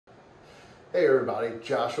Hey everybody,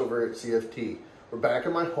 Josh over at CFT. We're back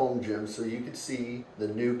in my home gym so you can see the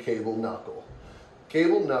new cable knuckle.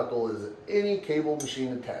 Cable knuckle is any cable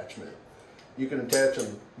machine attachment. You can attach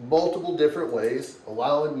them multiple different ways,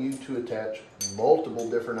 allowing you to attach multiple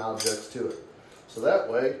different objects to it. So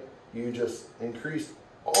that way, you just increase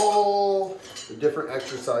all the different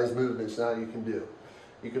exercise movements now you can do.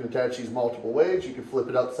 You can attach these multiple ways. You can flip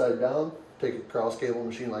it upside down, take a cross cable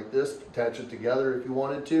machine like this, attach it together if you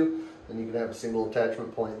wanted to, and you can have a single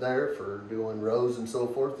attachment point there for doing rows and so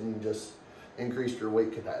forth, and you just increase your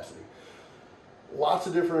weight capacity. Lots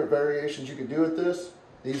of different variations you can do with this.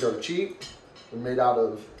 These are cheap. They're made out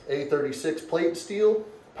of A36 plate steel.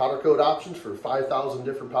 Powder coat options for 5,000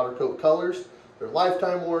 different powder coat colors. They're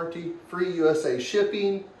lifetime warranty, free U.S.A.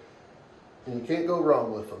 shipping, and you can't go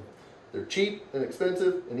wrong with them. They're cheap,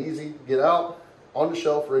 inexpensive, and easy to get out on the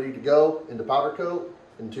shelf, ready to go into powder coat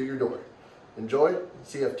and to your door. Enjoy.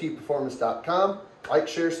 CFTperformance.com. Like,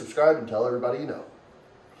 share, subscribe, and tell everybody you know.